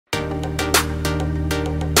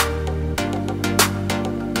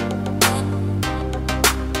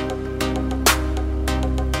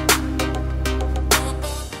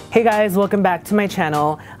Hey guys, welcome back to my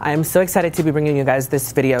channel. I am so excited to be bringing you guys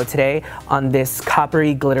this video today on this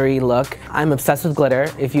coppery, glittery look. I'm obsessed with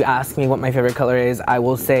glitter. If you ask me what my favorite color is, I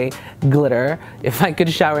will say glitter. If I could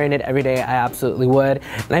shower in it every day, I absolutely would.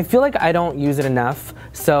 And I feel like I don't use it enough,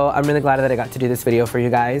 so I'm really glad that I got to do this video for you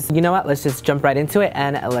guys. You know what, let's just jump right into it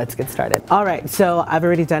and let's get started. All right, so I've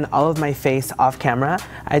already done all of my face off camera.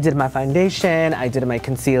 I did my foundation, I did my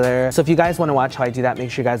concealer. So if you guys wanna watch how I do that,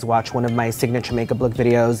 make sure you guys watch one of my signature makeup look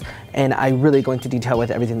videos, and I really go into detail with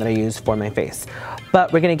everything that I use for my face.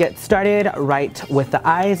 But we're gonna get started right with the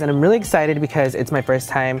eyes, and I'm really excited because it's my first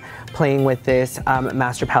time playing with this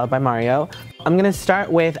Master Palette by Mario. I'm gonna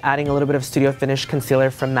start with adding a little bit of Studio Finish concealer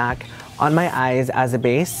from MAC on my eyes as a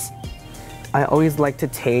base. I always like to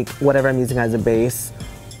take whatever I'm using as a base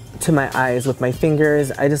to my eyes with my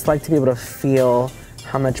fingers. I just like to be able to feel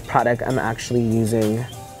how much product I'm actually using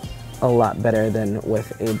a lot better than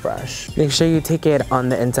with a brush. Make sure you take it on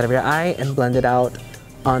the inside of your eye and blend it out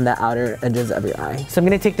on the outer edges of your eye. So I'm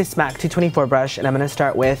gonna take this MAC 224 brush and I'm gonna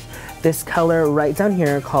start with this color right down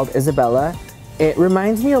here called Isabella. It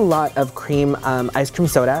reminds me a lot of cream, ice cream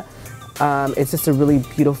soda. It's just a really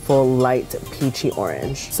beautiful light peachy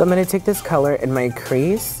orange. So I'm gonna take this color in my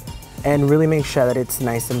crease and really make sure that it's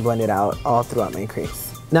nice and blended out all throughout my crease.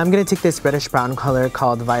 Now I'm gonna take this reddish brown color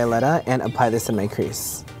called Violeta and apply this in my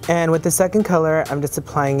crease. And with the second color, I'm just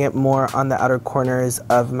applying it more on the outer corners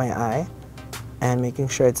of my eye and making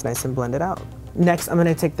sure it's nice and blended out. Next, I'm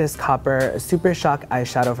gonna take this copper Super Shock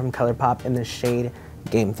eyeshadow from Colourpop in the shade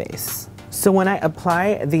Game Face. So when I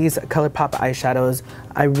apply these Colourpop eyeshadows,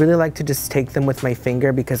 I really like to just take them with my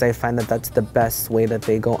finger because I find that that's the best way that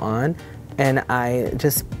they go on. And I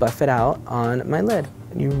just buff it out on my lid.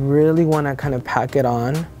 You really wanna kind of pack it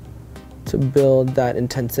on to build that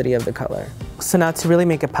intensity of the color. So now to really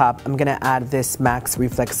make it pop, I'm gonna add this MAC's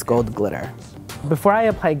Reflex Gold glitter. Before I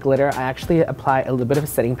apply glitter, I actually apply a little bit of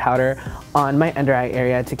setting powder on my under eye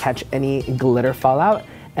area to catch any glitter fallout.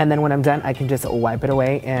 And then when I'm done, I can just wipe it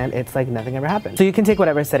away and it's like nothing ever happened. So you can take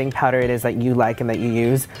whatever setting powder it is that you like and that you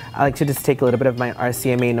use. I like to just take a little bit of my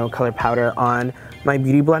RCMA No Color powder on my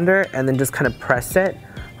beauty blender and then just kind of press it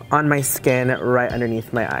on my skin right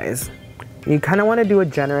underneath my eyes. You kind of want to do a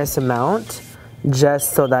generous amount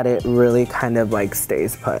just so that it really kind of like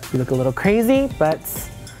stays put. You look a little crazy, but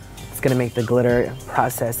it's gonna make the glitter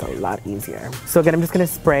process a lot easier. So again, I'm just gonna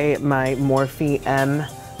spray my Morphe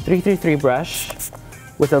M333 brush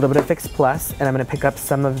with a little bit of Fix Plus, and I'm gonna pick up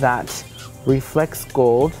some of that Reflex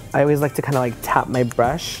Gold. I always like to kind of like tap my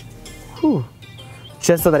brush,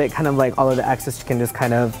 just so that it kind of like all of the excess can just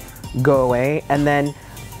kind of go away. And then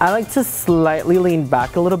I like to slightly lean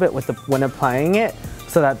back a little bit when applying it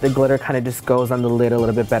so that the glitter kind of just goes on the lid a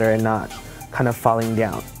little bit better and not kind of falling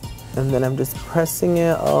down. And then I'm just pressing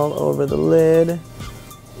it all over the lid.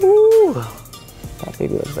 Ooh, that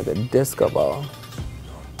baby looks like a disco ball.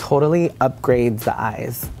 Totally upgrades the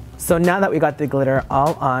eyes. So now that we got the glitter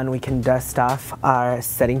all on, we can dust off our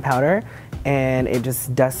setting powder and it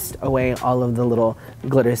just dusts away all of the little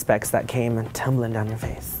glitter specks that came tumbling down your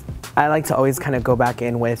face. I like to always kind of go back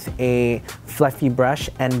in with a fluffy brush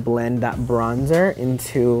and blend that bronzer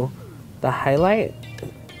into the highlight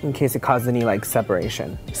in case it causes any like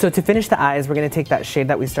separation. So to finish the eyes, we're gonna take that shade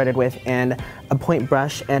that we started with and a point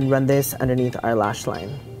brush and run this underneath our lash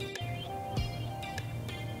line.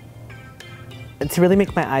 And to really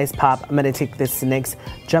make my eyes pop, I'm gonna take this NYX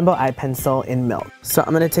Jumbo Eye Pencil in Milk. So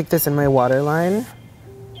I'm gonna take this in my waterline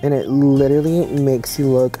and it literally makes you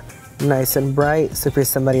look nice and bright. So if you're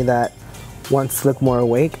somebody that wants to look more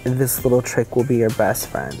awake, this little trick will be your best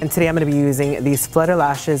friend. And today I'm gonna be using these Flutter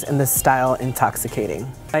lashes in the style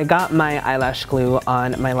Intoxicating. I got my eyelash glue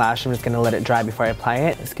on my lash. I'm just gonna let it dry before I apply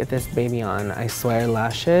it. Let's get this baby on. I swear,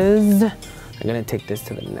 lashes. I'm gonna take this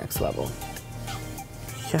to the next level.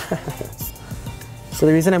 Yes. So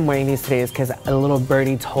the reason I'm wearing these today is because a little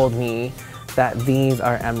birdie told me that these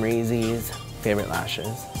are Amreezy's favorite lashes.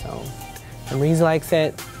 So Amreezy likes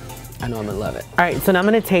it, I know I'm gonna love it. All right, so now I'm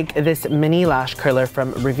gonna take this mini lash curler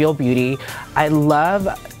from Reveal Beauty. I love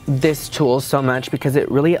this tool so much because it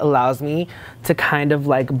really allows me to kind of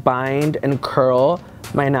like bind and curl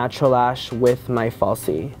my natural lash with my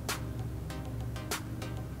falsie.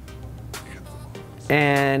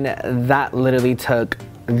 And that literally took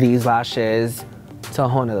these lashes to a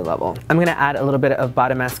whole nother level. I'm gonna add a little bit of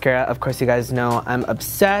Baume mascara. Of course, you guys know I'm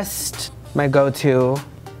obsessed. My go-to,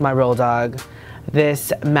 my roll dog.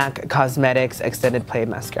 This MAC Cosmetics Extended Play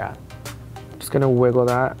Mascara. Just gonna wiggle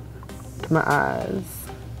that to my eyes.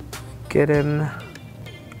 Get in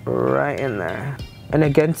right in there. And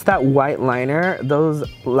against that white liner, those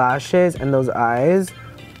lashes and those eyes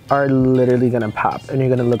are literally gonna pop and you're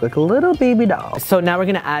gonna look like a little baby doll. So now we're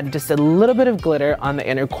gonna add just a little bit of glitter on the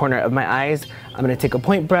inner corner of my eyes. I'm gonna take a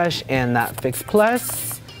point brush and that Fix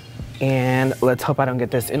Plus, and let's hope I don't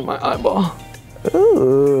get this in my eyeball.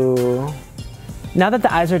 Ooh. Now that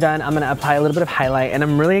the eyes are done, I'm gonna apply a little bit of highlight, and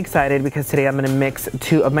I'm really excited because today I'm gonna mix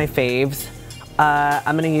two of my faves.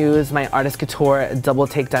 I'm gonna use my Artist Couture Double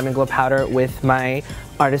Take Diamond Glow Powder with my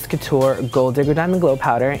Artist Couture Gold Digger Diamond Glow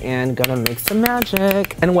Powder, and gonna mix some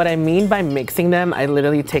magic. And what I mean by mixing them, I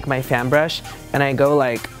literally take my fan brush and I go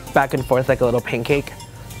like back and forth like a little pancake,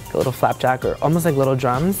 a little flapjack, or almost like little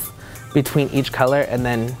drums between each color, and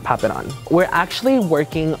then pop it on. We're actually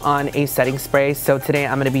working on a setting spray, so today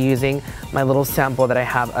I'm gonna be using my little sample that I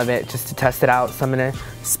have of it just to test it out. So I'm gonna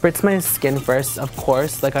spritz my skin first, of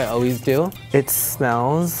course, like I always do. It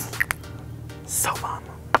smells so bomb.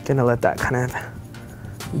 Gonna let that kind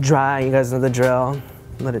of dry, you guys know the drill.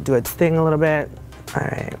 Let it do its thing a little bit. All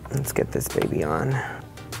right, let's get this baby on.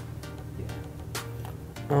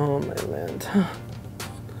 Oh my lord.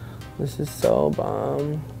 This is so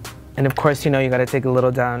bomb. And of course, you know, you gotta take a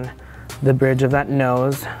little down the bridge of that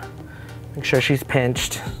nose. Make sure she's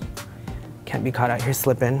pinched. Can't be caught out here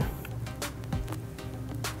slipping.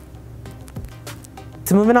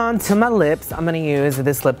 So moving on to my lips, I'm gonna use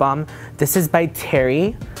this lip balm. This is by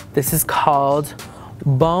Terry. This is called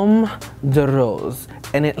Baume de Rose.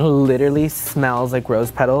 And it literally smells like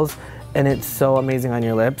rose petals. And it's so amazing on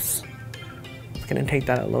your lips. Just gonna take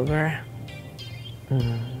that all over.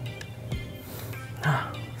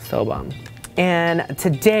 So bomb. And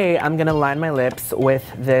today I'm gonna line my lips with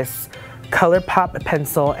this Colourpop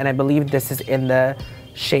pencil, and I believe this is in the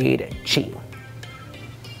shade Chi.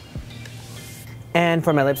 And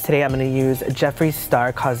for my lips today, I'm gonna use Jeffree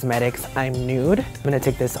Star Cosmetics I'm Nude. I'm gonna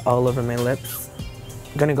take this all over my lips.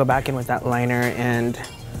 I'm gonna go back in with that liner and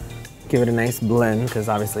give it a nice blend, because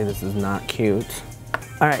obviously this is not cute.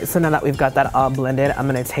 All right, so now that we've got that all blended, I'm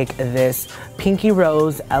gonna take this Pinky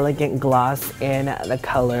Rose Elegant Gloss in the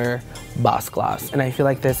color Boss Gloss. And I feel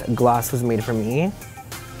like this gloss was made for me,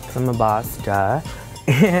 because I'm a boss, duh.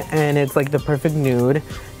 And it's like the perfect nude.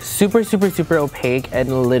 Super, super, super opaque,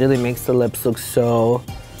 and literally makes the lips look so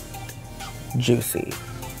juicy.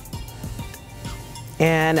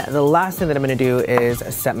 And the last thing that I'm gonna do is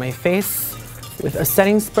set my face with a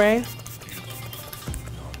setting spray.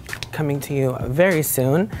 Coming to you very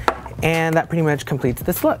soon, and that pretty much completes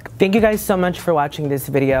this look. Thank you guys so much for watching this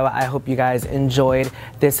video. I hope you guys enjoyed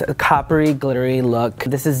this coppery, glittery look.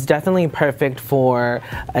 This is definitely perfect for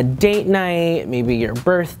a date night, maybe your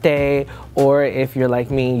birthday, or if you're like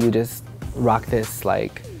me, you just rock this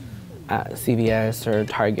like at CVS or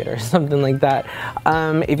Target or something like that.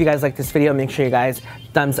 If you guys like this video, make sure you guys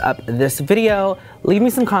thumbs up this video. Leave me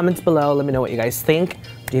some comments below. Let me know what you guys think.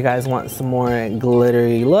 Do you guys want some more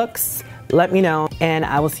glittery looks? Let me know, and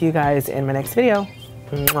I will see you guys in my next video.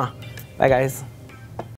 Mwah. Bye guys.